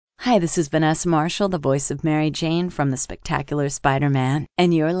Hi, this is Vanessa Marshall, the voice of Mary Jane from The Spectacular Spider-Man,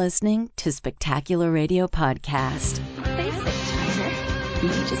 and you're listening to Spectacular Radio Podcast. Face it, China. You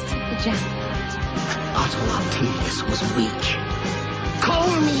just took the jackpot. Otto Octavius was weak. Call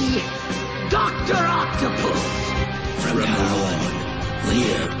me Dr. Octopus. From now on,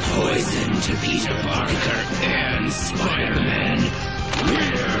 we're poison to Peter Parker and Spider-Man.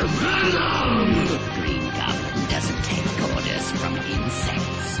 We're Venom! The Green Goblin doesn't take orders from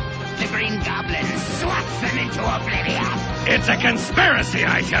insects. The Green Goblin swats them into oblivion. It's a conspiracy,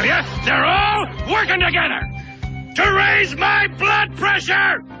 I tell you. They're all working together to raise my blood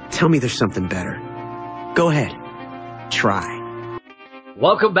pressure. Tell me there's something better. Go ahead. Try.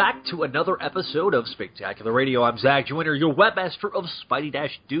 Welcome back to another episode of Spectacular Radio. I'm Zach Joyner, your webmaster of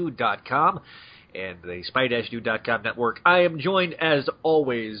Spidey-Dude.com and the Spidey-Dude.com network. I am joined, as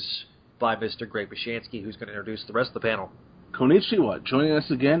always, by Mr. Greg Bishansky, who's going to introduce the rest of the panel. Konnichiwa. Joining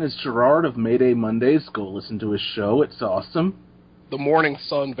us again is Gerard of Mayday Mondays. Go listen to his show. It's awesome. The morning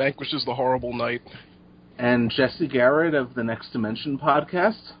sun vanquishes the horrible night. And Jesse Garrett of the Next Dimension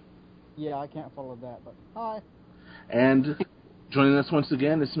podcast. Yeah, I can't follow that, but hi. And joining us once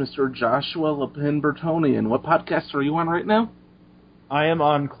again is Mr. Joshua Lapin Bertoni. And what podcast are you on right now? I am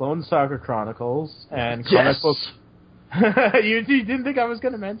on Clone Saga Chronicles and comic books. You didn't think I was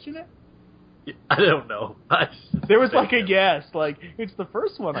going to mention it? I don't know. There was like a guess. Like, it's the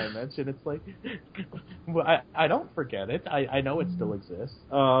first one I mentioned. It's like, I don't forget it. I know it still exists.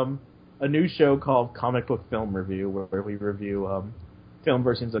 A new show called Comic Book Film Review, where we review film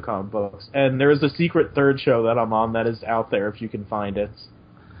versions of comic books. And there is a secret third show that I'm on that is out there if you can find it.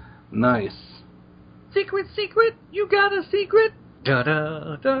 Nice. Secret, you got a secret?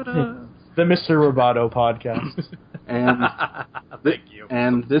 Da-da-da-da. The Mr. Roboto podcast. And Thank you.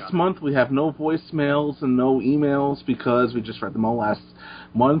 And this month we have no voicemails and no emails because we just read them all last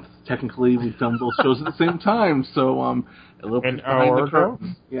month. Technically, we filmed those shows at the same time, so a little an bit behind hour the ago.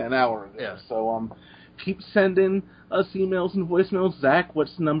 curtain. Yeah, an hour ago. Yeah. So keep sending us emails and voicemails. Zach,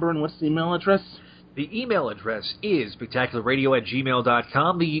 what's the number and what's the email address? The email address is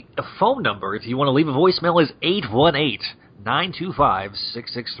spectacularradio@gmail.com. The phone number, if you want to leave a voicemail, is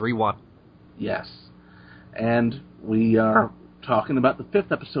 818-925-6631. Yes. And we are talking about the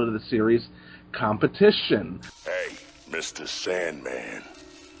 5th episode of the series, Competition. Hey, Mr. Sandman,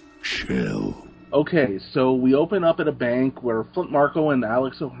 chill. Okay, so we open up at a bank where Flint Marko and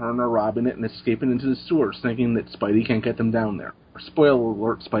Alex O'Hearn are robbing it and escaping into the sewers, thinking that Spidey can't get them down there. Spoiler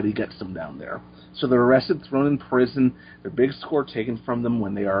alert, Spidey gets them down there. So they're arrested, thrown in prison, their big score taken from them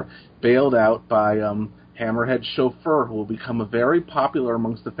when they are bailed out by Hammerhead's chauffeur, who will become a very popular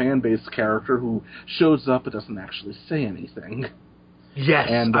amongst the fan base character who shows up but doesn't actually say anything. Yes,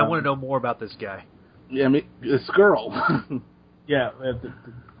 and, I want to know more about this guy. Yeah, I mean, this girl. Yeah.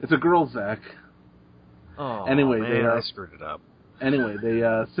 It's a girl, Zach. Oh, anyway, man, I screwed it up. Anyway, they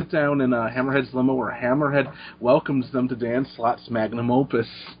sit down in Hammerhead's limo where Hammerhead welcomes them to Dan Slott's magnum opus.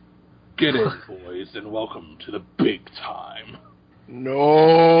 Get in, boys, and welcome to the big time.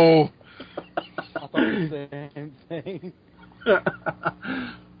 No! I thought the same thing.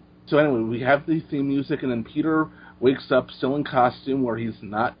 So anyway, we have the theme music, and then Peter wakes up still in costume where he's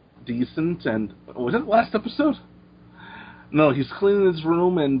not decent, and was it the last episode? No, he's cleaning his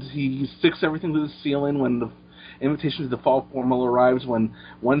room, and he sticks everything to the ceiling when the invitation to the fall formal arrives, when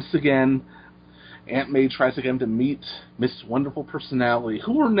once again Aunt May tries to get him to meet Miss Wonderful Personality,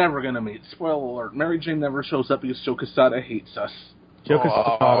 who we're never going to meet. Spoiler alert, Mary Jane never shows up because Joe Quesada hates us. Joe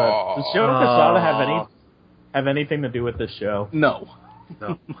Quesada. Does Joe Quesada have anything to do with this show? No.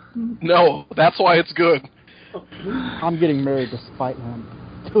 No, that's why it's good. I'm getting married despite him.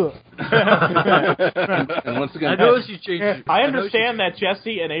 And once again, I noticed you changed. I understand that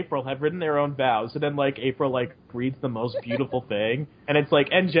Jesse and April have written their own vows, and then April reads the most beautiful thing, and it's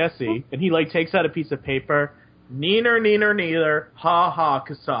and Jesse, and he takes out a piece of paper, neither, ha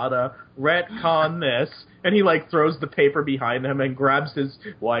Quesada, retcon this, and he throws the paper behind him and grabs his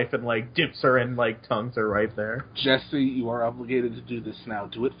wife and dips her and tongues her right there. Jesse, you are obligated to do this now.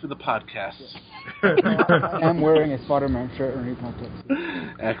 Do it for the podcast. I'm wearing a Spider-Man shirt underneath my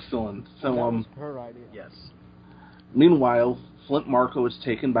tuxedo. Excellent. So, that was her idea. Yes. Meanwhile, Flint Marko is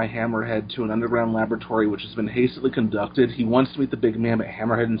taken by Hammerhead to an underground laboratory which has been hastily conducted. He wants to meet the big man, but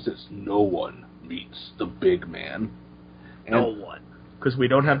Hammerhead insists no one meets the big man. And no one. Because we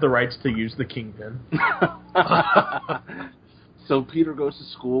don't have the rights to use the Kingpin. So Peter goes to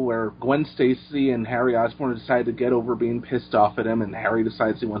school where Gwen Stacy and Harry Osborn decide to get over being pissed off at him, and Harry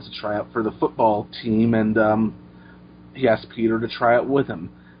decides he wants to try out for the football team, and he asks Peter to try out with him.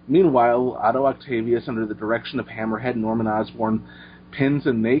 Meanwhile, Otto Octavius, under the direction of Hammerhead and Norman Osborn, pins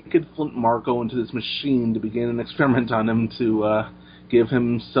a naked Flint Marko into this machine to begin an experiment on him to give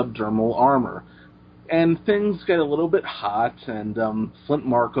him subdermal armor. And things get a little bit hot, and Flint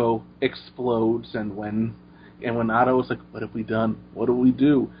Marko explodes, and when Otto was like, what have we done? What do we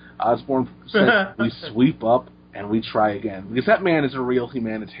do? Osborn said, we sweep up and we try again. Because that man is a real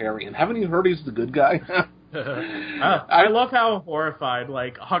humanitarian. Haven't you heard he's the good guy? I love how horrified,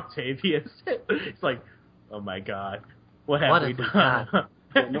 like, Octavius is. It's like, oh my god, what have we done?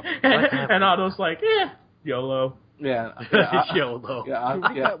 And Otto's like, YOLO. Yeah. YOLO.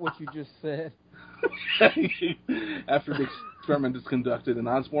 Recap what you just said. After the experiment is conducted, and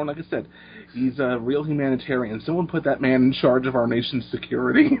Osborn, like I said, he's a real humanitarian. Someone put that man in charge of our nation's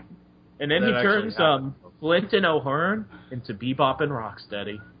security. And then he turns Flint and O'Hearn into Bebop and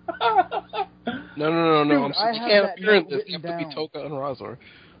Rocksteady. No. Dude, You can't appear in this. You have to be Toka and Razor.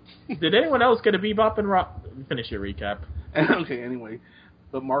 Did anyone else get a Bebop and Rock? Finish your recap. Okay, anyway.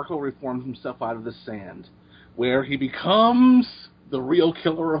 But Marko reforms himself out of the sand, where he becomes the real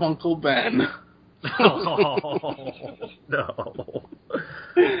killer of Uncle Ben. No,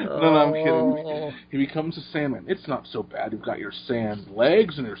 I'm kidding. He becomes a Sandman. It's not so bad. You've got your sand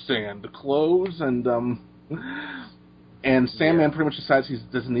legs and your sand clothes, and Sandman pretty much decides he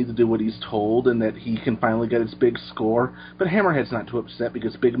doesn't need to do what he's told, and that he can finally get his big score. But Hammerhead's not too upset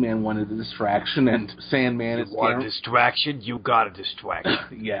because Big Man wanted a distraction, and Sandman is want a distraction? You got a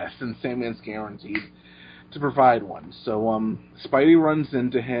distraction. Yes, and Sandman's guaranteed to provide one. So Spidey runs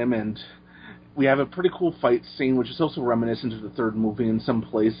into him, and we have a pretty cool fight scene, which is also reminiscent of the third movie in some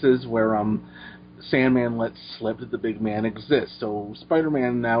places, where Sandman lets slip that the big man exists. So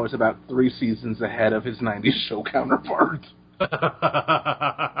Spider-Man now is about 3 seasons ahead of his 90s show counterpart.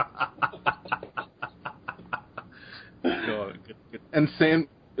 And Sam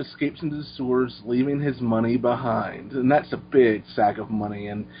escapes into the sewers, leaving his money behind. And that's a big sack of money.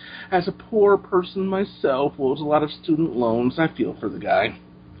 And as a poor person myself, with a lot of student loans, I feel for the guy.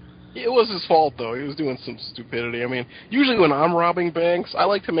 It was his fault, though. He was doing some stupidity. I mean, usually when I'm robbing banks, I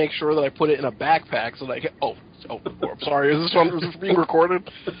like to make sure that I put it in a backpack so that I can... Oh, I'm sorry. Is this being recorded?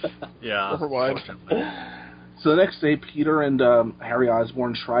 Yeah. Never mind. So the next day, Peter and Harry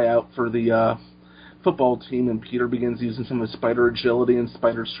Osborn try out for the football team, and Peter begins using some of his spider agility and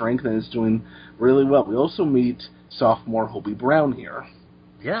spider strength, and is doing really well. We also meet sophomore Hobie Brown here.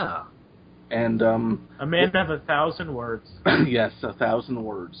 Yeah. And a man of 1,000 words. Yes, 1,000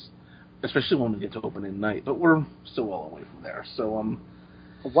 words. Especially when we get to opening night, but we're still well away from there. So,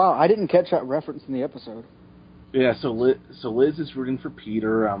 wow, I didn't catch that reference in the episode. Yeah, so Liz is rooting for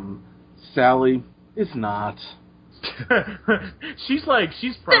Peter. Sally is not. she's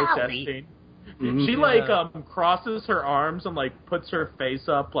protesting. Mm-hmm. She crosses her arms and puts her face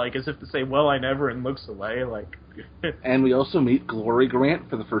up as if to say, "Well, I never," and looks away And we also meet Glory Grant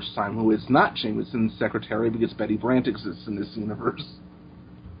for the first time, who is not Jameson's secretary because Betty Brant exists in this universe.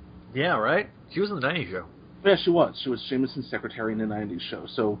 Yeah, right? She was in the 90s show. Yeah, she was. She was Jameson's secretary in the 90s show.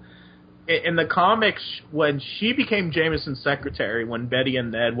 So, in the comics, when she became Jameson's secretary, when Betty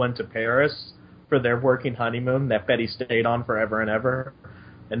and Ned went to Paris for their working honeymoon that Betty stayed on forever and ever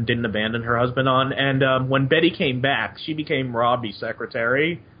and didn't abandon her husband on, and when Betty came back, she became Robbie's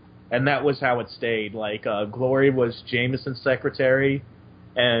secretary, and that was how it stayed. Glory was Jameson's secretary,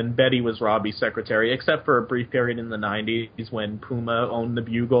 and Betty was Robbie's secretary, except for a brief period in the 90s when Puma owned the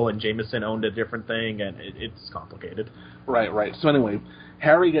Bugle and Jameson owned a different thing, and it's complicated. Right. So anyway,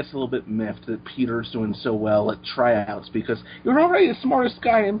 Harry gets a little bit miffed that Peter's doing so well at tryouts because you're already the smartest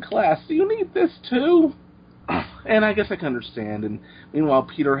guy in class. Do you need this too? And I guess I can understand. And meanwhile,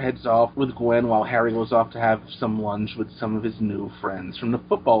 Peter heads off with Gwen while Harry goes off to have some lunch with some of his new friends from the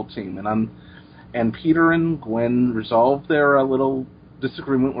football team. And Peter and Gwen resolve their little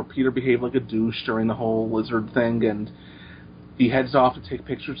disagreement where Peter behaved like a douche during the whole lizard thing, and he heads off to take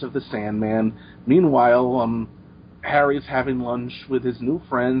pictures of the Sandman. Meanwhile, Harry's having lunch with his new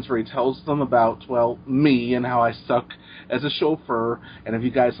friends where he tells them about, me and how I suck as a chauffeur, and if you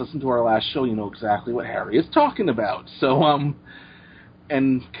guys listen to our last show, you know exactly what Harry is talking about. So,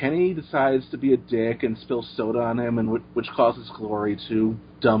 and Kenny decides to be a dick and spill soda on him, and which causes Glory to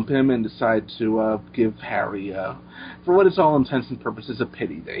dump him and decide to give Harry, for what is all intents and purposes, a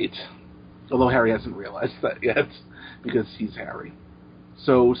pity date. Although Harry hasn't realized that yet, because he's Harry.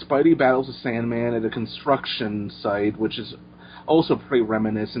 So Spidey battles a Sandman at a construction site, which is also pretty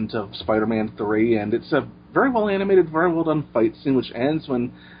reminiscent of Spider-Man 3, and it's a very well animated, very well done fight scene, which ends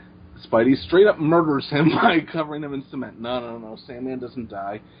when Spidey straight up murders him by covering him in cement. No, Sandman doesn't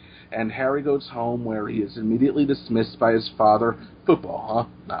die. And Harry goes home where he is immediately dismissed by his father. Football, huh?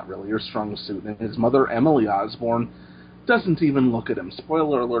 Not really your strong suit. And his mother, Emily Osborn, doesn't even look at him.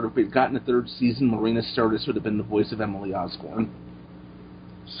 Spoiler alert, if we'd gotten a third season, Marina Sirtis would have been the voice of Emily Osborne.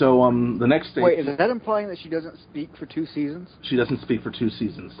 So, the next day... Wait, is that implying that she doesn't speak for 2 seasons? She doesn't speak for 2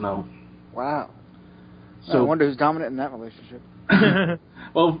 seasons, no. Wow. So, I wonder who's dominant in that relationship.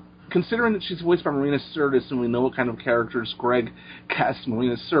 Well, considering that she's voiced by Marina Sirtis and we know what kind of characters Greg cast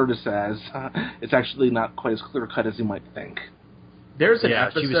Marina Sirtis as, it's actually not quite as clear-cut as you might think. There's an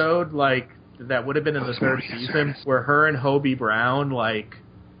episode, that would have been in the third season where her and Hobie Brown,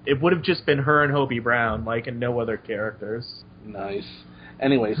 it would have just been her and Hobie Brown, and no other characters. Nice.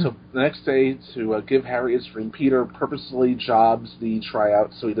 Anyway, so the next day, to give Harry his dream, Peter purposely jobs the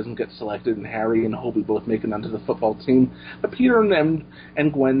tryout so he doesn't get selected, and Harry and Hobie both make it onto the football team. But Peter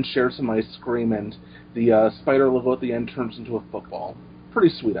and Gwen share some ice cream, and the spider logo at the end turns into a football.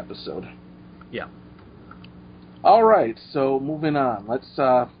 Pretty sweet episode. Yeah. All right, so moving on.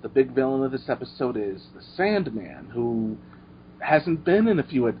 The big villain of this episode is the Sandman, who hasn't been in a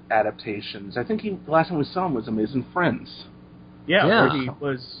few adaptations. I think the last time we saw him was Amazing Friends. Yeah.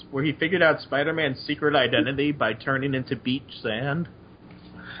 Where he figured out Spider-Man's secret identity by turning into beach sand.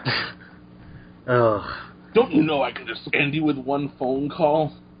 Ugh. Don't you know I can just end you with one phone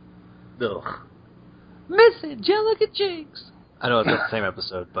call? Ugh. Miss Angelica Jinx. I know it's not the same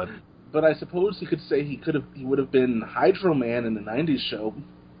episode, but... But I suppose you could say he would have been Hydro Man in the 90s show.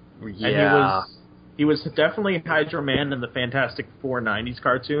 Yeah. And he was definitely Hydro Man in the Fantastic Four 90s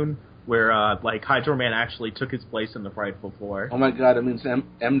cartoon, where Hydro Man actually took his place in the Frightful Four. Oh my god, it means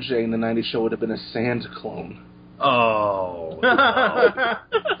MJ in the 90s show would have been a sand clone. Oh, no.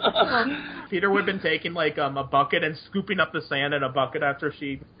 Peter would have been taking a bucket and scooping up the sand in a bucket after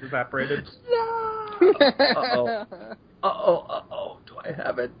she evaporated. No! Uh-oh. Do I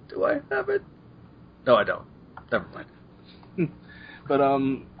have it? No, I don't. Never mind. But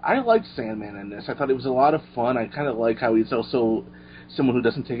I liked Sandman in this. I thought it was a lot of fun. I kind of like how he's also someone who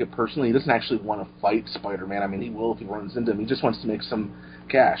doesn't take it personally. He doesn't actually want to fight Spider-Man. I mean, he will if he runs into him. He just wants to make some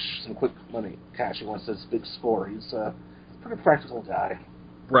cash, some quick money cash. He wants this big score. He's a pretty practical guy.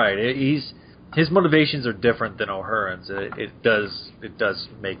 Right. His motivations are different than O'Hearn's. It does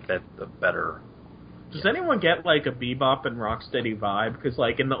make that a better. Does anyone get a Bebop and Rocksteady vibe? Because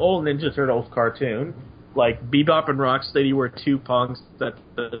in the old Ninja Turtles cartoon, Bebop and Rocksteady were 2 punks that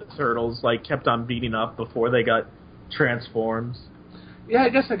the Turtles kept on beating up before they got transformed. Yeah, I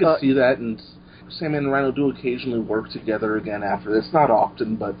guess I could see that, and Sandman and Rhino do occasionally work together again after this. Not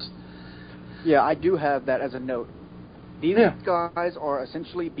often, but... Yeah, I do have that as a note. These guys are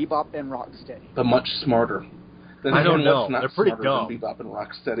essentially Bebop and Rocksteady. But much smarter. I don't know. They're pretty dumb. Bebop and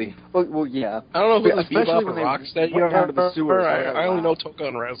Rocksteady. Well, yeah. I don't know who Especially Bebop when and Rocksteady went down to the sewers. I only know Toka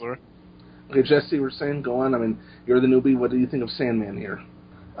and Razzler. Okay, Jesse, we're saying, go on. I mean, you're the newbie. What do you think of Sandman here?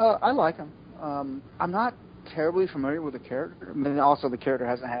 I like him. I'm not terribly familiar with the character. I mean, also the character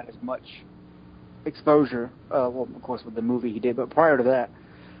hasn't had as much exposure. Well, of course, with the movie he did, but prior to that.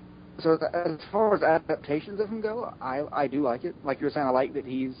 So as far as adaptations of him go, I do like it. Like you were saying, I like that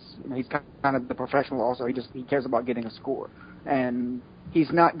he's kind of the professional. Also, he cares about getting a score, and he's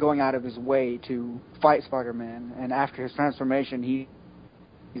not going out of his way to fight Spider-Man. And after his transformation,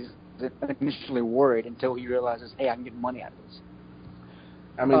 he's initially worried until he realizes, hey, I can get money out of this.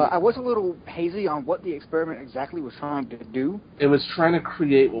 I mean, I was a little hazy on what the experiment exactly was trying to do. It was trying to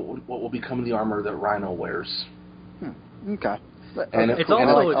create what will become the armor that Rhino wears. Okay. And it's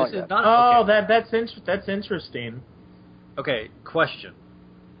also that's interesting. Okay, question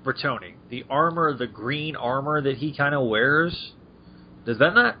for Tony: the armor, the green armor that he kind of wears, isn't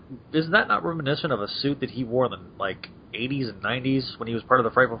that not reminiscent of a suit that he wore in the 80s and 90s when he was part of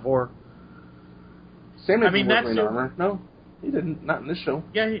the Frightful Four? Sandman wore green armor. No, he didn't. Not in this show.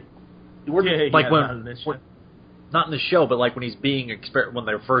 Yeah, he wore not in this show. Not in the show, but when he's being when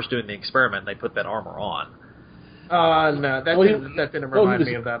they were first doing the experiment, they put that armor on. No, that didn't remind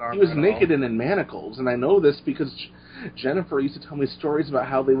me of that armor. He was naked and in manacles, and I know this because Jennifer used to tell me stories about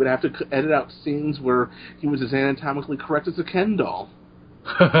how they would have to edit out scenes where he was as anatomically correct as a Ken doll.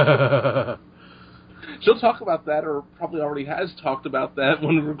 She'll talk about that, or probably already has talked about that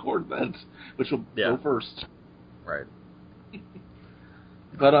when we record that, which will go first. Right.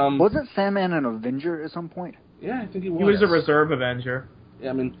 But wasn't Sandman an Avenger at some point? Yeah, I think he was. He was a reserve Avenger.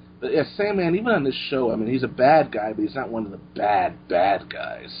 Yeah, I mean, Sandman, even on this show, I mean, he's a bad guy, but he's not one of the bad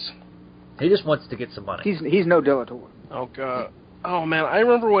guys. He just wants to get some money. He's no Delator. Oh god. Oh man, I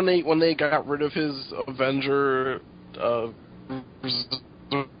remember when they got rid of his Avenger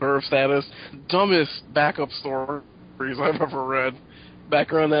reserve status. Dumbest backup stories I've ever read.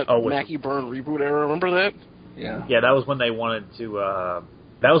 Back around that Mackie Byrne reboot era, remember that? Yeah. Yeah, that was when they wanted to.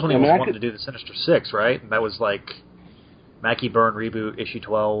 That was when he wanted to do the Sinister Six, right? And that was Mackie Byrne reboot, issue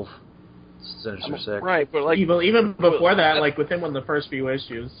 12, Sinister Six. Right, but like even before that, like within one of the first few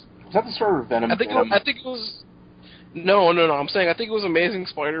issues. Was that the start of Venom? I think it was. No. I'm saying I think it was Amazing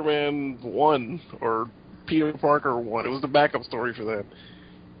Spider-Man 1 or Peter Parker 1. It was the backup story for that.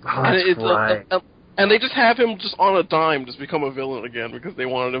 Oh, that's right. And they just have him just on a dime just become a villain again because they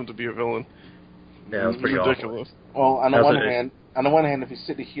wanted him to be a villain. Yeah, it was pretty ridiculous. Well, on the one hand, if he's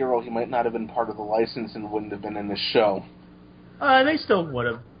City Hero, he might not have been part of the license and wouldn't have been in the show. They still would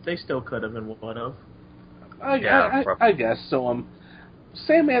have. They still could have and would have. I guess so.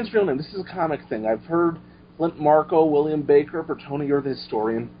 Sandman's real name. This is a comic thing. I've heard Flint Marko, William Baker. Bertoni, you're the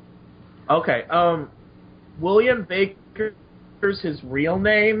historian. Okay. William Baker's his real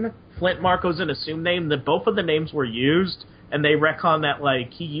name. Flint Marko's an assumed name. That both of the names were used, and they retcon that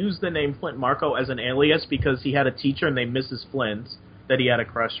like he used the name Flint Marko as an alias because he had a teacher named Mrs. Flint that he had a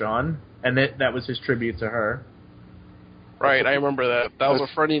crush on, and that was his tribute to her. Right, I remember that. That was a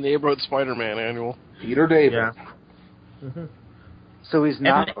Friendly Neighborhood Spider-Man annual. Peter David. Yeah. Mm-hmm. So he's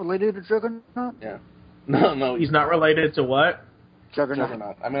not related to Juggernaut? Yeah. No. He's not related to what?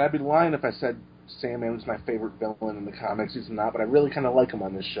 Juggernaut. I mean, I'd be lying if I said Sandman was my favorite villain in the comics. He's not, but I really kind of like him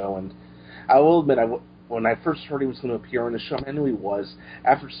on this show. And I will admit, when I first heard he was going to appear on the show, I knew he was.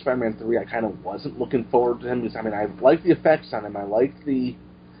 After Spider-Man 3, I kind of wasn't looking forward to him because, I mean, I liked the effects on him. I liked the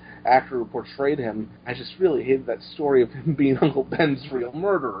actor who portrayed him. I just really hated that story of him being Uncle Ben's real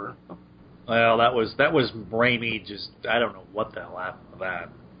murderer. Well, that was Raimi. Just I don't know what the hell happened to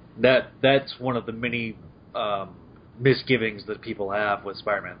that. That's one of the many misgivings that people have with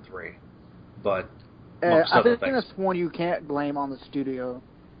Spider-Man 3. But I think that's one you can't blame on the studio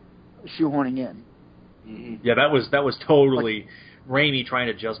shoehorning in. Mm-hmm. Yeah, that was totally Raimi trying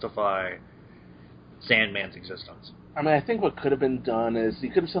to justify Sandman's existence. I mean, I think what could have been done is you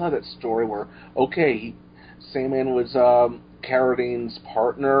could have still had that story where, okay, Sandman was Carradine's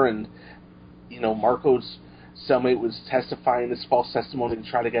partner, and Marco's cellmate was testifying this false testimony to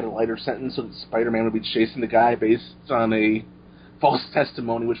try to get a lighter sentence, so that Spider-Man would be chasing the guy based on a false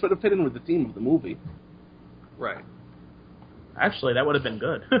testimony, which would have fit in with the theme of the movie. Right. Actually, that would have been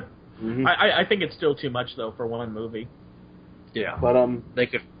good. Mm-hmm. I think it's still too much though for one movie. Yeah, but they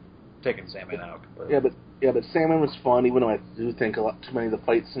could have taken Sandman out. Yeah, but Sandman was fun, even though I do think too many of the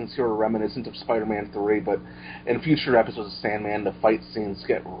fight scenes here are reminiscent of Spider-Man 3, but in future episodes of Sandman, the fight scenes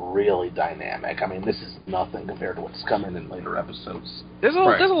get really dynamic. I mean, this is nothing compared to what's coming in later episodes. There's a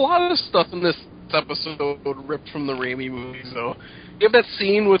lot of stuff in this episode ripped from the Raimi movies, though. You have that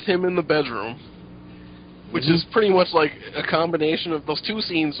scene with him in the bedroom, which is pretty much like a combination of those two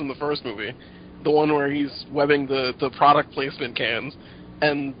scenes from the first movie. The one where he's webbing the product placement cans,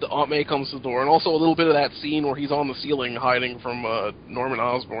 and Aunt May comes to the door, and also a little bit of that scene where he's on the ceiling hiding from Norman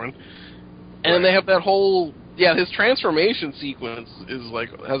Osborn. And they have that whole his transformation sequence is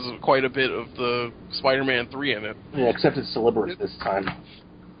has quite a bit of the Spider-Man 3 in it. Yeah, except it's deliberate this time.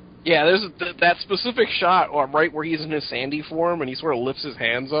 Yeah, there's that specific shot right where he's in his Sandy form and he sort of lifts his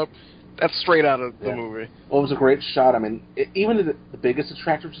hands up. That's straight out of the movie. Well, it was a great shot. I mean, even the biggest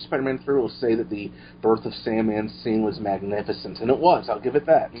detractor to Spider-Man 3 will say that the birth of Sandman's scene was magnificent, and it was. I'll give it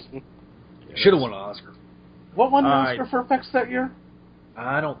that. Should have won an Oscar. What won the Oscar for effects that year?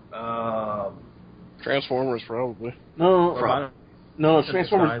 I don't. Transformers, probably. No,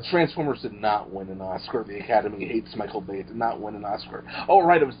 Transformers did not win an Oscar. The Academy hates Michael Bay. It did not win an Oscar. Oh,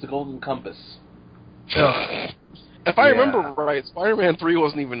 right, it was The Golden Compass. If I remember right, Spider-Man 3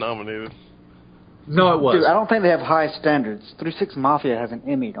 wasn't even nominated. No, it was. Dude, I don't think they have high standards. 36 Mafia has an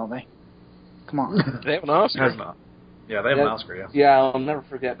Emmy, don't they? Come on. They have an Oscar. Yeah, they have an Oscar, yeah. Yeah, I'll never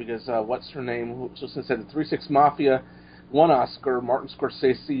forget because what's her name? Who just said the 36 Mafia, one Oscar, Martin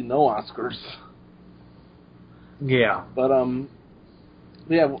Scorsese, no Oscars. Yeah. But,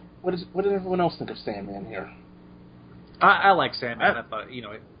 what did everyone else think of Sandman here? I like Sandman. I thought,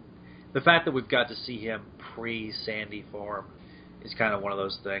 the fact that we've got to see him pre-Sandy form is kind of one of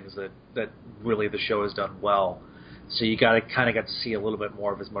those things that really the show has done well. So you got to see a little bit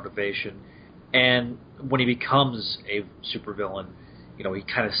more of his motivation. And when he becomes a supervillain, he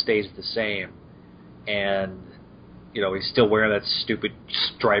kind of stays the same. And, he's still wearing that stupid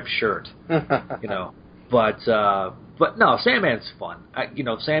striped shirt, But no, Sandman's fun.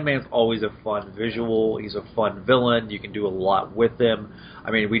 Sandman's always a fun visual. He's a fun villain. You can do a lot with him.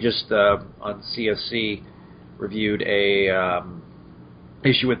 I mean, we just on CFC reviewed a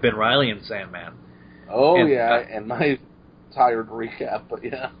issue with Ben Reilly and Sandman. Oh, and my tired recap, but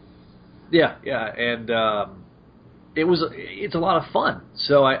yeah. Yeah, and it's a lot of fun.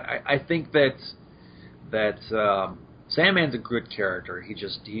 So I think that Sandman's a good character. He's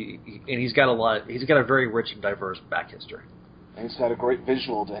got a very rich and diverse back history. And he's got a great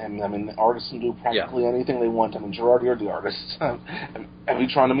visual to him. I mean, the artists can do practically anything they want. I mean, Gerard, you're the artist. Have you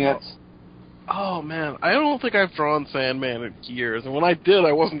drawn him yet? Oh, man, I don't think I've drawn Sandman in years, and when I did,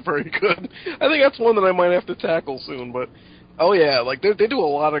 I wasn't very good. I think that's one that I might have to tackle soon, but, oh yeah, like, they do a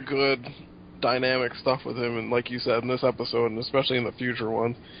lot of good dynamic stuff with him, and like you said, in this episode, and especially in the future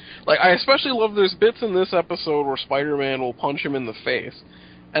ones. Like, I especially love there's bits in this episode where Spider-Man will punch him in the face,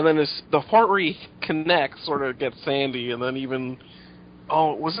 and then the part where he connects sort of gets Sandy, and then even...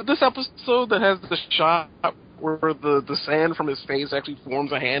 Oh, was it this episode that has the shot where the sand from his face actually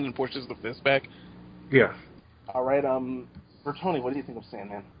forms a hand and pushes the fist back? Yeah. All right, Bertoni, what do you think of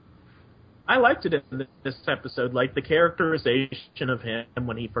Sandman? I liked it in this episode, like the characterization of him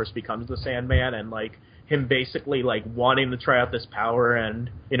when he first becomes the Sandman, and like him basically like wanting to try out this power and,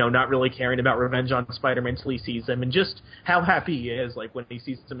 you know, not really caring about revenge on Spider-Man until he sees him, and just how happy he is like when he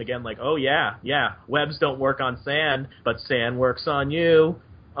sees him again, like, oh yeah, webs don't work on sand, but sand works on you.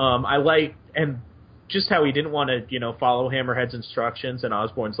 I like, and just how he didn't want to, you know, follow Hammerhead's instructions, and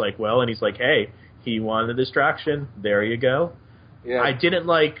Osborn's like, well, and he's like, hey, he wanted a distraction, there you go. Yeah. I didn't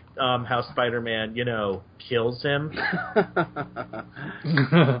like how Spider-Man, you know, kills him.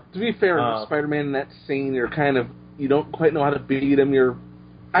 To be fair, Spider-Man in that scene, you don't quite know how to beat him.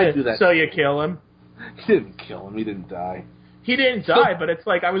 I do that. So you kill him? He didn't kill him. He didn't die. He didn't die, but it's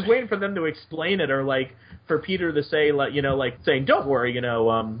like I was waiting for them to explain it, or like for Peter to say, like, you know, like saying, "Don't worry, you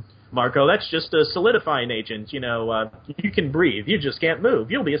know, Marco, that's just a solidifying agent. You know, you can breathe. You just can't move.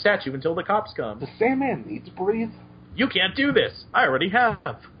 You'll be a statue until the cops come." Does Sandman need to breathe? You can't do this. I already have.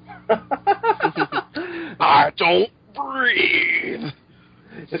 I don't breathe.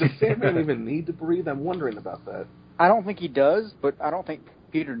 Does Sandman even need to breathe? I'm wondering about that. I don't think he does, but I don't think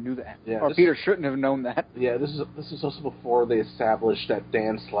Peter knew that. Yeah, or Peter shouldn't have known that. Yeah, this is also before they established that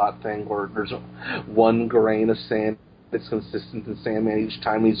Dan Slott thing where there's one grain of sand that's consistent in Sandman each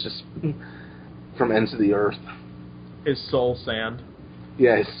time. He's just from ends of the earth. His soul sand.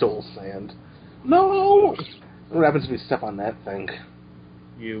 Yeah, his soul sand. No! What happens if you step on that thing?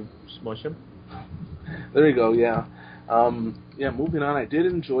 You smush him? There you go, yeah. Moving on, I did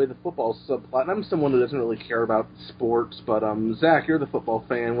enjoy the football subplot, and I'm someone who doesn't really care about sports, but, Zach, you're the football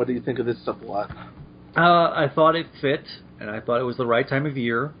fan. What do you think of this subplot? I thought it fit, and I thought it was the right time of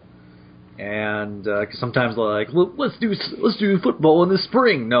year. And, cause sometimes they're like, well, let's do football in the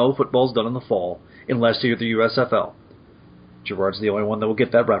spring. No, football's done in the fall, unless you're the USFL. Gerard's the only one that will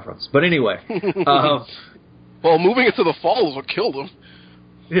get that reference. But anyway, well, moving it to the fall is what killed him.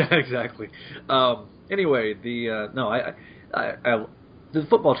 Yeah, exactly. Anyway, the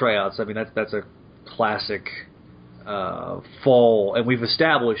football tryouts. I mean, that's a classic fall, and we've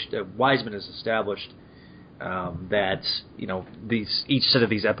established. Wiseman has established that, you know, each set of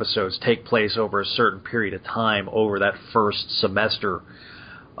these episodes take place over a certain period of time over that first semester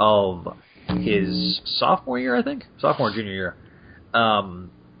of his sophomore year, I think, sophomore or junior year.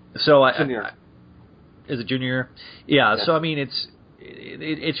 Junior. Is it junior year? Yeah. So I mean,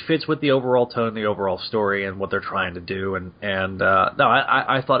 it fits with the overall tone, the overall story, and what they're trying to do.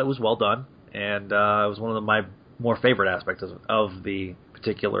 I thought it was well done, and it was one of my more favorite aspects of the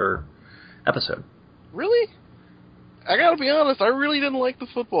particular episode. Really? I gotta be honest, I really didn't like the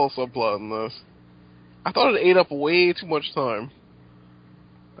football subplot in this. I thought it ate up way too much time.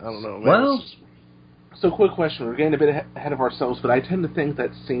 I don't know. Well, so quick question. We're getting a bit ahead of ourselves, but I tend to think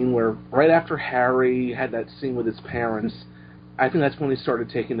that scene where right after Harry had that scene with his parents, I think that's when he started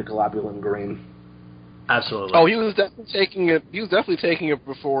taking the globulin green. Absolutely. Oh, he was definitely taking it. He was definitely taking it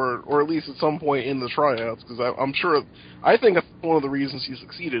before, or at least at some point in the tryouts, because I'm sure. I think that's one of the reasons he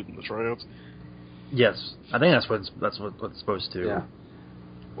succeeded in the tryouts. Yes, I think that's what it's supposed to. Yeah.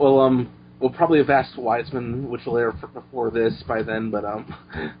 Well, we'll probably have asked Wiseman, which will air before this by then, but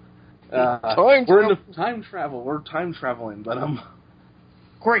we're into time travel. We're time traveling, but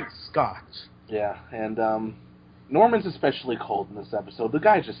Great Scott. Yeah, and Norman's especially cold in this episode. The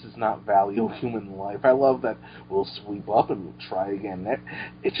guy just does not value human life. I love that we'll sweep up and we'll try again.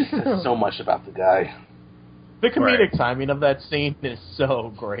 It just says so much about the guy. The comedic timing of that scene is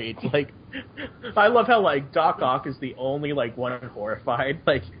so great. Like, I love how, like, Doc Ock is the only, like, one horrified.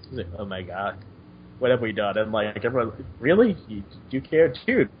 Like, he's like, oh my god, what have we done? And, like, everyone, really? You care?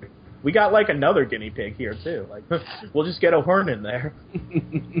 Dude, we got, like, another guinea pig here, too. Like, we'll just get a horn in there.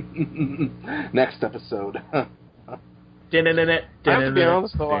 Next episode. I have to be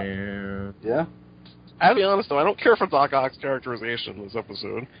honest, though. Yeah? I have to be honest, though, I don't care for Doc Ock's characterization in this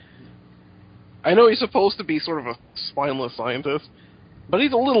episode. I know he's supposed to be sort of a spineless scientist, but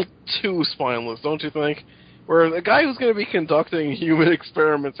he's a little too spineless, don't you think? where the guy who's going to be conducting human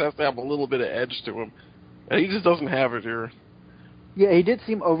experiments has to have a little bit of edge to him. And he just doesn't have it here. Yeah, he did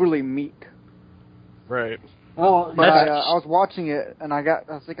seem overly meek. Right. Well, But I was watching it, and I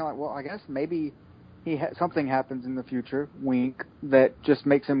was thinking, like, well, I guess maybe something happens in the future, wink, that just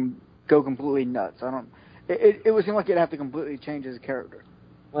makes him go completely nuts. It would seem like it'd have to completely change his character.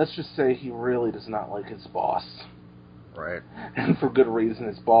 let's just say he really does not like his boss. Right. And for good reason.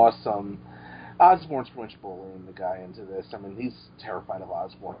 His boss, Osborn's pretty much bullying the guy into this. I mean, he's terrified of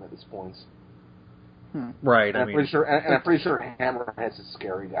Osborn at this point. Right. And I'm pretty sure Hammerhead's a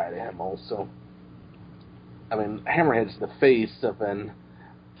scary guy to him also. I mean, Hammerhead's the face of a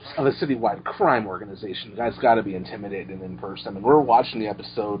citywide crime organization. The guy's got to be intimidating in person. I mean, we're watching the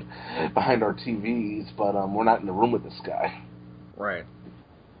episode behind our TVs, but we're not in the room with this guy. Right.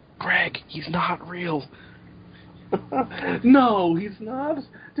 Greg, he's not real. No, he's not.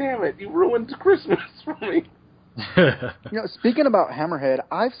 Damn it, you ruined Christmas for me. Speaking about Hammerhead,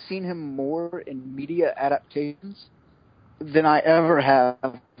 I've seen him more in media adaptations than I ever have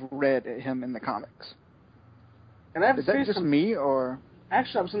read him in the comics. And I have Is to that say just me, or...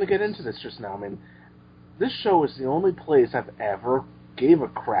 Actually, I was going to get into this just now. I mean, this show is the only place I've ever gave a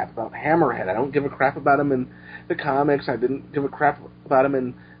crap about Hammerhead. I don't give a crap about him in the comics. I didn't give a crap about him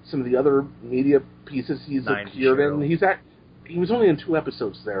in some of the other media pieces he's appeared in. He was only in 2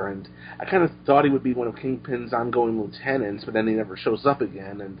 episodes there, and I kind of thought he would be one of Kingpin's ongoing lieutenants, but then he never shows up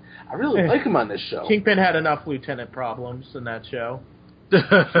again, and I really like him on this show. Kingpin had enough lieutenant problems in that show.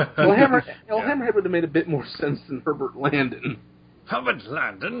 Hammerhead would have made a bit more sense than Herbert Landon. Herbert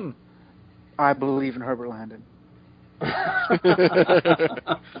Landon? I believe in Herbert Landon.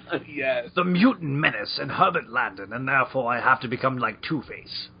 Yes. The mutant menace and Herbert Landon, and therefore I have to become like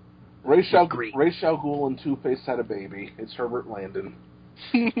Two-Face. Ra's al Ghul and Two-Face had a baby. It's Herbert Landon.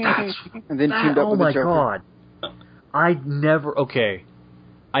 And then teamed up with the Joker. Oh my god. I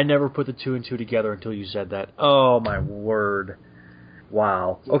never put the 2 and 2 together until you said that. Oh my word.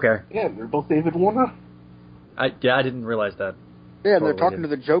 Wow. Okay. Yeah, they're both David Warner. I didn't realize that. Yeah, and they're talking to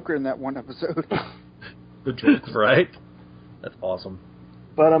the Joker in that one episode. The Joker, right? That's awesome.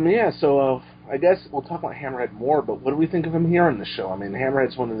 But, so I guess we'll talk about Hammerhead more, but what do we think of him here on the show? I mean,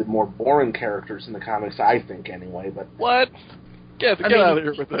 Hammerhead's one of the more boring characters in the comics, I think, anyway, but... What? Get out of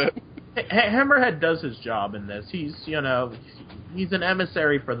here with that. Hammerhead does his job in this. He's an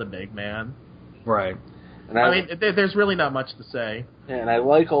emissary for the big man. Right. And there's really not much to say. And I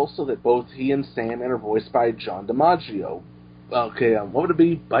like also that both he and Sandman are voiced by John DiMaggio. Okay, what would it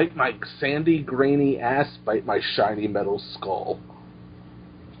be? Bite my sandy, grainy ass, bite my shiny metal skull.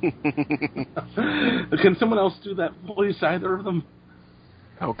 Can someone else do that voice, either of them?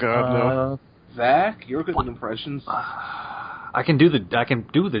 Oh God, no. Zach, you're good with impressions. I can do the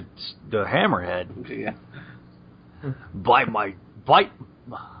Hammerhead. Okay, yeah. Bite my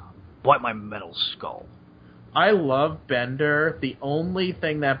metal skull. I love Bender. The only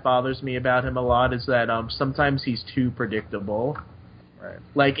thing that bothers me about him a lot is that sometimes he's too predictable. Right.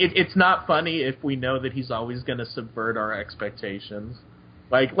 Like, it's not funny if we know that he's always going to subvert our expectations.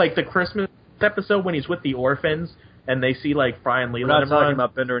 Like the Christmas episode when he's with the orphans and they see, like, Fry and Leland. We're not talking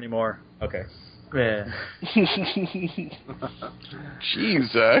about Bender anymore. Okay. Yeah.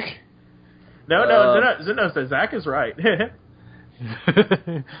 Jeez, Zach. No, Zach is right.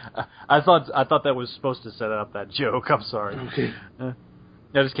 I thought that was supposed to set up that joke. I'm sorry. Okay.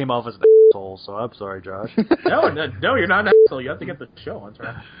 That just came off as an asshole, so I'm sorry, Josh. No, you're not an asshole. You have to get the show on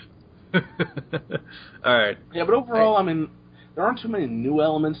track. All right. Yeah, but overall, I mean, there aren't too many new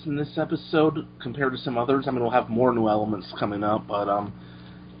elements in this episode compared to some others. I mean, we'll have more new elements coming up, but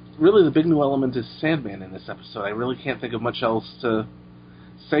really the big new element is Sandman in this episode. I really can't think of much else to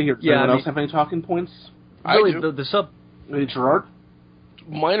say here. Does anyone else have any talking points? Really, I do. the sub... Hey, Gerard?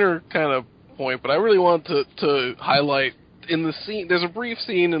 Minor kind of point, but I really want to highlight in the scene. There's a brief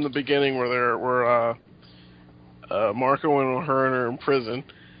scene in the beginning where Marco and O'Hearn are in prison,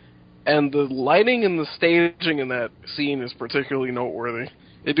 and the lighting and the staging in that scene is particularly noteworthy.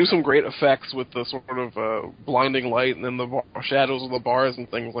 They do some great effects with the sort of blinding light and then the shadows of the bars and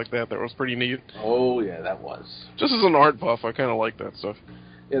things like that. That was pretty neat. Oh yeah, that was. Just as an art buff, I kind of like that stuff.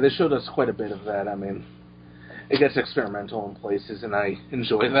 Yeah, they showed us quite a bit of that. I mean, it gets experimental in places, and I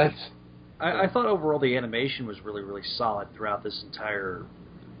enjoy that. I thought overall the animation was really, really solid throughout this entire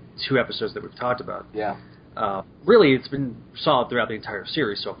 2 episodes that we've talked about. Yeah. Really, it's been solid throughout the entire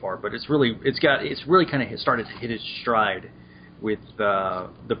series so far, but it's really kind of started to hit its stride with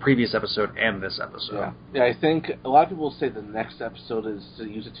the previous episode and this episode. Yeah, I think a lot of people say the next episode is, to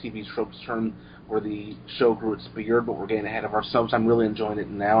use a TV tropes term, where the show grew its beard, but we're getting ahead of ourselves. I'm really enjoying it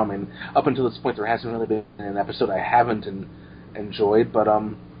now. I mean, up until this point, there hasn't really been an episode I haven't enjoyed, but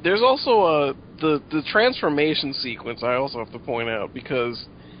There's also the transformation sequence I also have to point out, because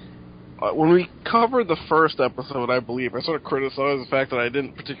when we covered the first episode, I believe, I sort of criticized the fact that I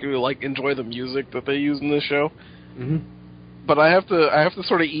didn't particularly enjoy the music that they used in this show. Mm-hmm. But I have to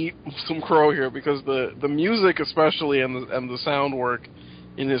sort of eat some crow here, because the music especially and the sound work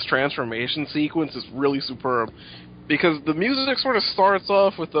in his transformation sequence is really superb. Because the music sort of starts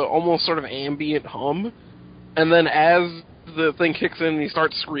off with the almost sort of ambient hum, and then as the thing kicks in and he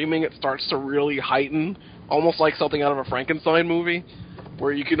starts screaming, it starts to really heighten, almost like something out of a Frankenstein movie,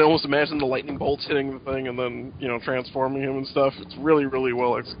 where you can almost imagine the lightning bolts hitting the thing and then, transforming him and stuff. It's really, really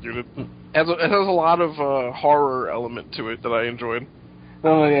well executed. It has a lot of horror element to it that I enjoyed.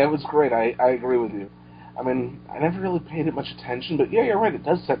 No, yeah, it was great. I agree with you. I mean, I never really paid it much attention, but yeah, you're right, it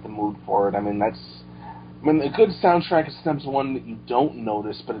does set the mood for it. I mean, a good soundtrack is sometimes one that you don't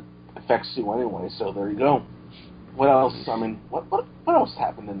notice, but it affects you anyway, so there you go. What else? I mean, what else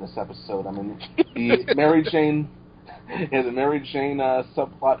happened in this episode? I mean, the Mary Jane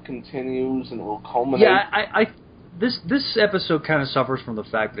subplot continues and it will culminate. Yeah, this episode kind of suffers from the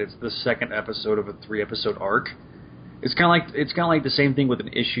fact that it's the second episode of a 3-episode arc. It's kind of like the same thing with an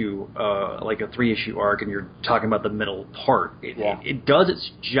issue, like a 3-issue arc, and you're talking about the middle part. It does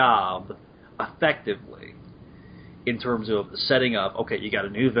its job effectively in terms of setting up. Okay, you got a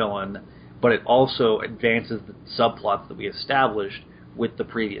new villain, but it also advances the subplots that we established with the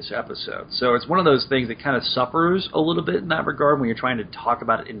previous episode. So it's one of those things that kind of suffers a little bit in that regard when you're trying to talk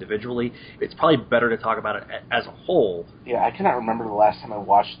about it individually. It's probably better to talk about it as a whole. Yeah, I cannot remember the last time I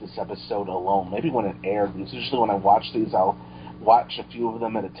watched this episode alone. Maybe when it aired. Because usually when I watch these, I'll watch a few of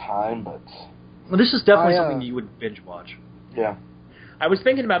them at a time, but... Well, this is definitely something that you would binge watch. Yeah. I was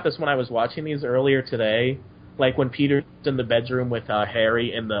thinking about this when I was watching these earlier today, like when Peter's in the bedroom with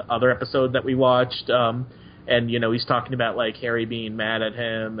Harry in the other episode that we watched, and he's talking about Harry being mad at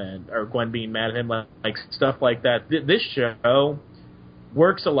him or Gwen being mad at him, like stuff like that. This show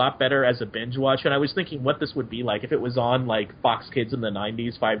works a lot better as a binge watch, and I was thinking what this would be like if it was on Fox Kids in the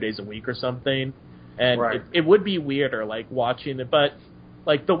 90s 5 days a week or something, and right. it would be weirder watching it, but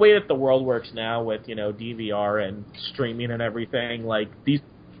the way that the world works now with DVR and streaming and everything, these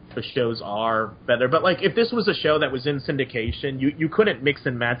shows are better. But if this was a show that was in syndication, you couldn't mix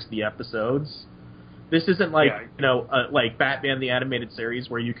and match the episodes. This isn't like Batman the Animated Series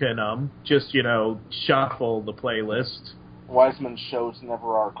where you can just shuffle the playlist. Wiseman shows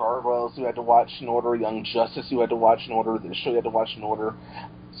never are. Gargoyles you had to watch in order, Young Justice you had to watch in order, this show you had to watch in order,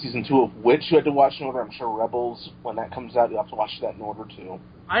 Season 2 of Witch you had to watch in order. I'm sure Rebels, when that comes out, you'll have to watch that in order too.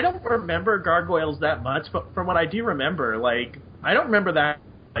 I don't remember Gargoyles that much, but from what I do remember, I don't remember that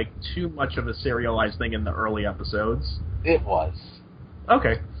too much of a serialized thing in the early episodes. It was.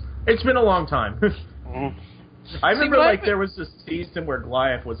 Okay. It's been a long time. Mm-hmm. I remember there was this season where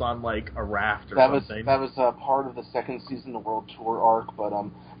Goliath was on a raft or something. That was part of the second season of the World Tour arc, but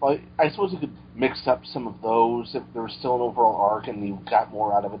I suppose you could mix up some of those if there was still an overall arc and you got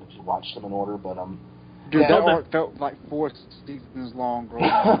more out of it if you watched them in order, but Dude, that arc felt like 4 seasons long.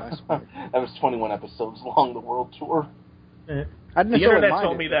 That was 21 episodes long, the World Tour. The internet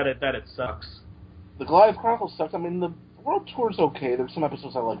told me that it sucks. The Goliath Chronicles sucked. I mean, the World Tour's okay. There's some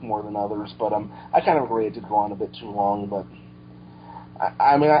episodes I like more than others, but I kind of agree it did go on a bit too long. But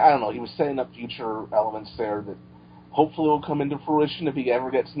I don't know. He was setting up future elements there that hopefully will come into fruition if he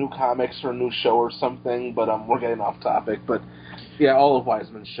ever gets new comics or a new show or something. But we're getting off topic. But yeah, all of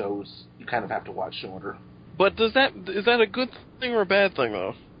Wiseman's shows you kind of have to watch in order. But is that a good thing or a bad thing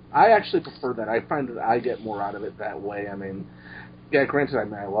though? I actually prefer that. I find that I get more out of it that way. I mean, yeah, granted,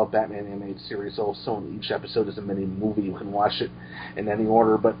 I love Batman animated series also, and each episode is a mini movie. You can watch it in any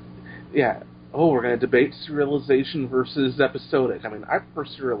order, but yeah. We're going to debate serialization versus episodic. I mean, I prefer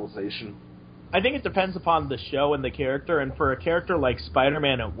serialization. I think it depends upon the show and the character, and for a character like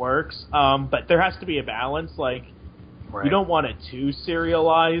Spider-Man, it works, but there has to be a balance. You don't want it too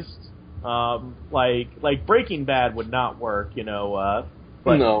serialized. Like Breaking Bad would not work,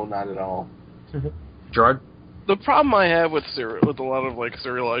 But no, not at all. Gerard? The problem I have with a lot of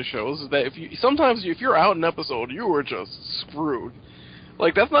serialized shows is that if you're out an episode, you were just screwed.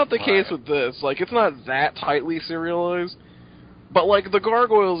 That's not the case with this. It's not that tightly serialized. But the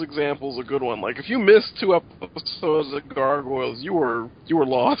Gargoyles example is a good one. If you missed 2 episodes of Gargoyles, you were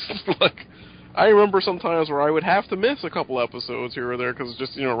lost. I remember sometimes where I would have to miss a couple episodes here or there because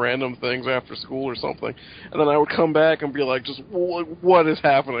just, random things after school or something. And then I would come back and be like, just, what is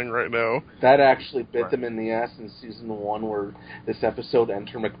happening right now? That actually bit them in the ass in season 1 where this episode,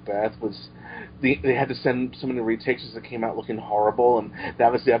 Enter Macbeth, was... They had to send so many retakes that came out looking horrible, and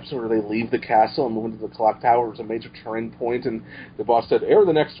that was the episode where they leave the castle and move into the clock tower. It was a major turning point, and the boss said, air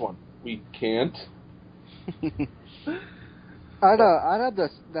the next one. We can't. I'd have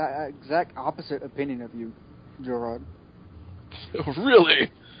that exact opposite opinion of you, Gerard.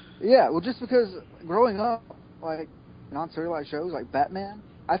 Really? Yeah, well, just because growing up, like, non-serialized shows like Batman,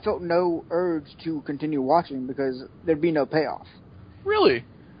 I felt no urge to continue watching because there'd be no payoff. Really?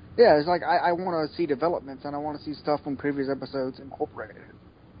 Yeah, it's like I want to see developments and I want to see stuff from previous episodes incorporated.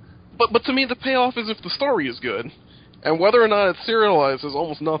 But to me, the payoff is if the story is good. And whether or not it's serialized has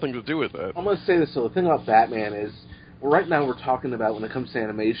almost nothing to do with that. I'm going to say this, so the thing about Batman is, right now we're talking about, when it comes to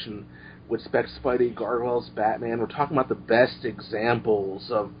animation, with Spec Spidey, Gargoyles, Batman, we're talking about the best examples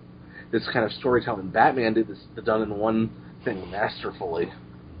of this kind of storytelling. Batman did this done in one thing masterfully.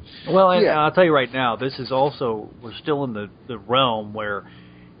 Well, and I'll tell you right now, this is also, we're still in the realm where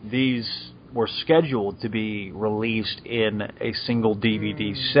these were scheduled to be released in a single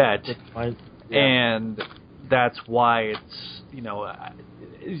DVD set, and that's why it's,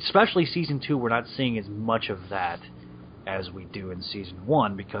 especially Season 2, we're not seeing as much of that as we do in Season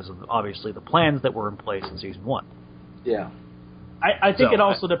 1 because of, obviously, the plans that were in place in Season 1. Yeah. I think it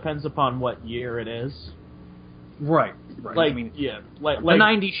also depends upon what year it is. Right. Like, I mean, like the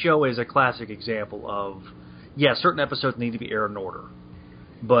 90s show is a classic example of, certain episodes need to be aired in order,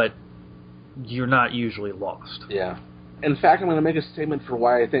 but you're not usually lost. Yeah. In fact, I'm going to make a statement for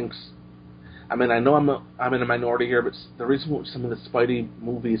why I think... I mean, I know I'm in a minority here, but the reason some of the Spidey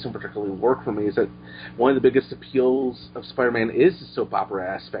movies don't particularly work for me is that one of the biggest appeals of Spider-Man is the soap opera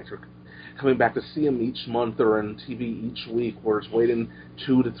aspect. Or coming back to see him each month or on TV each week, whereas waiting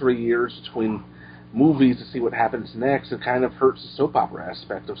 2 to 3 years between movies to see what happens next, it kind of hurts the soap opera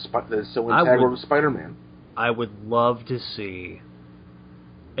aspect of that's so integral to Spider-Man. I would love to see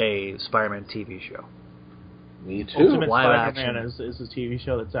a Spider-Man TV show. Me too. Ultimate Live Spider-Man action. is a TV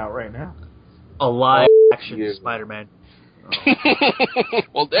show that's out right now. A live action Spider-Man. Oh.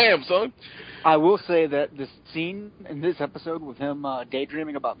 Well, damn, son. I will say that this scene in this episode with him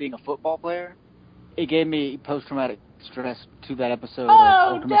daydreaming about being a football player, it gave me post-traumatic stress to that episode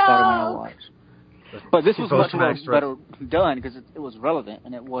of Ultimate Spider-Man I watched. But this was much more better done because it was relevant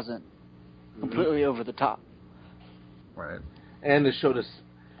and it wasn't completely over the top. Right. And the show does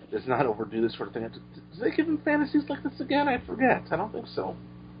not overdo this sort of thing. Do they give him fantasies like this again? I forget. I don't think so.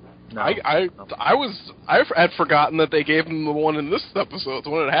 No. I had forgotten that they gave him the one in this episode. So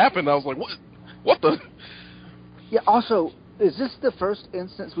when it happened, I was like, what the? Yeah. Also, is this the first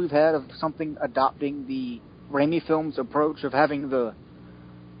instance we've had of something adopting the Raimi films approach of having the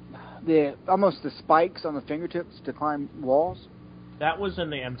almost the spikes on the fingertips to climb walls? That was in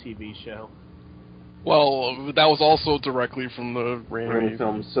the MTV show. Well, that was also directly from the Raimi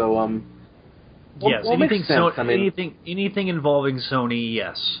film. So, yes, anything involving Sony,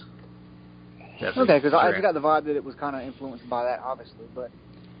 yes. Okay, because I got the vibe that it was kind of influenced by that, obviously, but...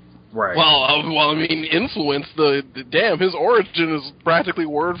 Right. Well, I mean, influence, damn, his origin is practically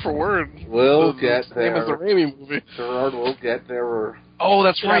word for word. We'll get there. Same as the Raimi movie. Gerard, we'll get there. Oh,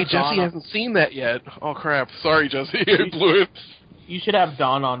 that's right, Jesse hasn't seen that yet. Oh, crap. Sorry, Jesse, I blew it. You should have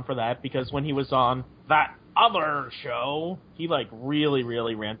Don on for that, because when he was on that other show, he, really,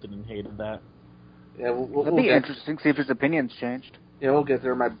 really ranted and hated that. Yeah, That'd be interesting, see if his opinion's changed. Yeah, we'll get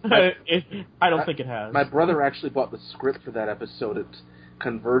there. I don't think it has. My brother actually bought the script for that episode at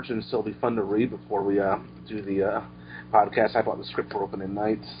Convergence, so it'll be fun to read before we do the podcast. I bought the script for opening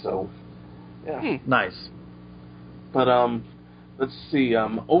night, so yeah. Nice. But let's see.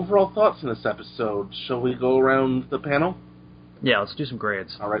 Overall thoughts on this episode. Shall we go around the panel? Yeah, let's do some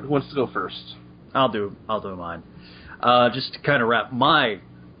grades. All right, who wants to go first? I'll do mine. Just to kind of wrap my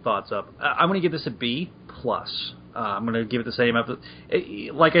thoughts up, I'm going to give this a B+. I'm going to give it the same episode.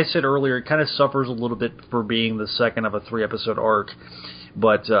 Like I said earlier, it kind of suffers a little bit for being the second of a 3-episode arc,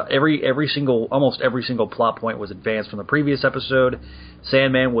 but almost every single plot point was advanced from the previous episode.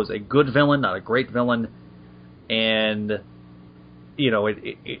 Sandman was a good villain, not a great villain, and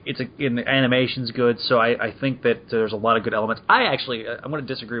the animation's good. So I think that there's a lot of good elements. I'm going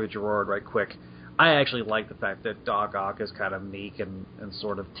to disagree with Gerard right quick. I actually like the fact that Doc Ock is kind of meek and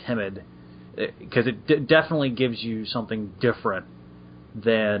sort of timid, because it definitely gives you something different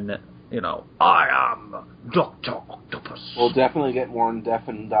than, I am Dr. Octopus. We'll definitely get more in-depth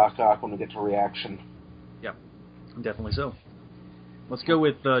in Doc Ock when we get to reaction. Yep, definitely so. Let's go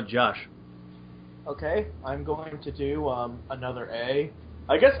with Josh. Okay, I'm going to do another A.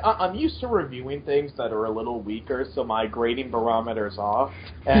 I guess I'm used to reviewing things that are a little weaker, so my grading barometer's off.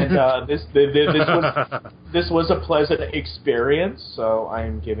 And this was a pleasant experience, so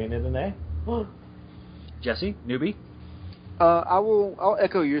I'm giving it an A. Jesse, newbie? I'll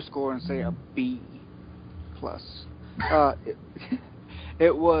echo your score and say a B+.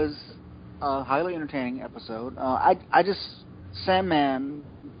 It was a highly entertaining episode. Sandman,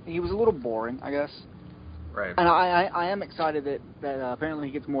 he was a little boring, I guess. Right. And I am excited that apparently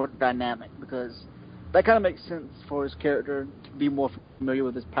he gets more dynamic, because that kind of makes sense for his character to be more familiar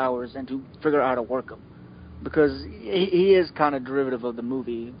with his powers and to figure out how to work them. Because he is kind of derivative of the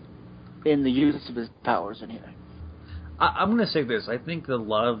movie in the use of his powers in here. I'm going to say this. I think that a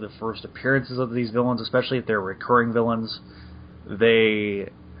lot of the first appearances of these villains, especially if they're recurring villains,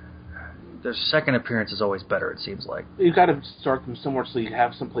 their second appearance is always better, it seems like. You've got to start them somewhere so you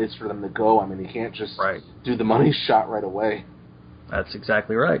have some place for them to go. I mean, you can't just do the money shot right away. That's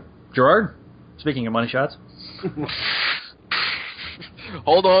exactly right. Gerard, speaking of money shots.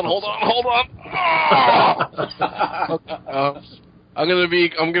 Hold on. I'm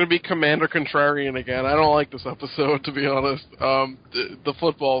gonna be Commander Contrarian again. I don't like this episode, to be honest. The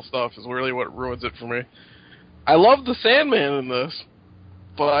football stuff is really what ruins it for me. I love the Sandman in this,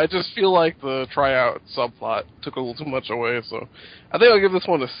 but I just feel like the tryout subplot took a little too much away. So I think I'll give this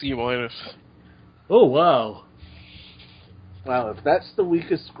one a C-. Oh wow! Wow, if that's the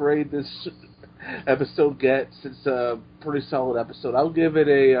weakest grade this episode gets, it's a pretty solid episode. I'll give it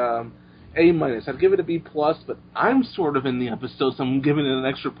a A-. I'd give it a B+, but I'm sort of in the episode, so I'm giving it an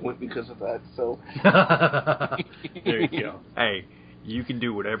extra point because of that. So there you go. Hey, you can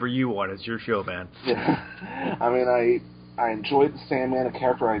do whatever you want. It's your show, man. Yeah. I mean, I enjoyed the Sandman, a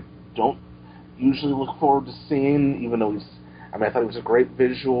character I don't usually look forward to seeing, even though I thought he was a great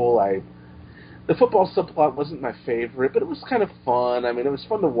visual. The football subplot wasn't my favorite, but it was kind of fun. I mean, it was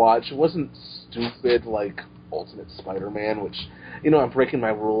fun to watch. It wasn't stupid like Ultimate Spider-Man, which, I'm breaking my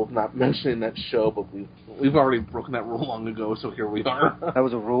rule of not mentioning that show, but we've already broken that rule long ago, so here we are. That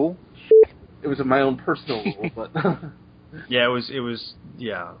was a rule? It was my own personal rule, but... Yeah, it was.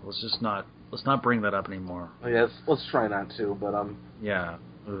 Yeah, let's not bring that up anymore. Yes, let's try not to. But yeah.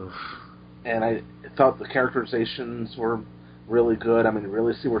 Oof. And I thought the characterizations were really good. I mean, you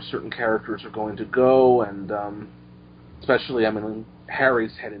really see where certain characters are going to go, and especially,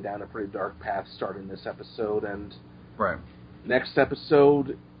 Harry's heading down a pretty dark path starting this episode, and next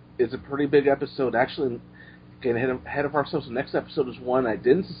episode is a pretty big episode. Actually, getting ahead of ourselves, the next episode is one I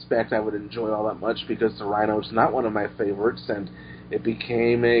didn't suspect I would enjoy all that much, because the Rhino's not one of my favorites, and it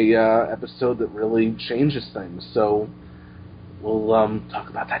became a episode that really changes things. So we'll talk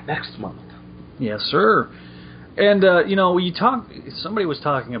about that next month. Yes, sir. And somebody was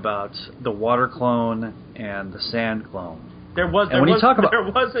talking about the water clone and the sand clone. There wasn't a sand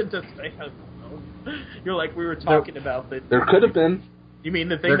clone. You're like, we were talking about that. There could have been. You mean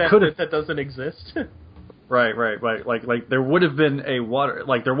the thing that doesn't exist? Right. Like there would have been there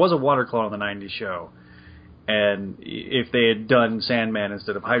was a water clone on the 90s show, and if they had done Sandman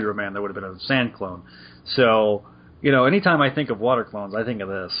instead of Hydro Man, there would have been a sand clone. So, anytime I think of water clones, I think of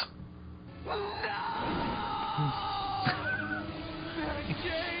this.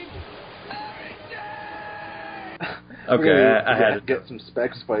 Okay, I had to get some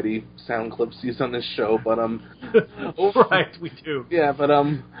Spec Spidey sound clipsies on this show, but right, we do. Yeah, but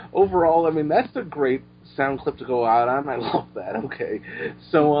overall, that's a great sound clip to go out on. I love that. Okay,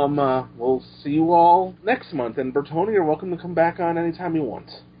 so we'll see you all next month, and Bertoni, you're welcome to come back on anytime you want.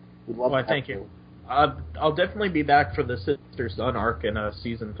 We'd love to. Thank you. I'll definitely be back for the sister-son arc in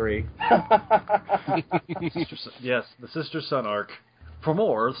season 3. Yes, the sister-son arc. For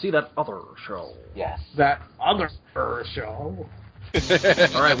more, see that other show. Yes. That other show.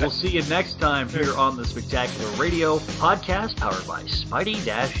 All right, we'll see you next time here on the Spectacular Radio podcast, powered by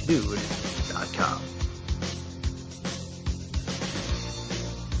Spidey-Dude.com.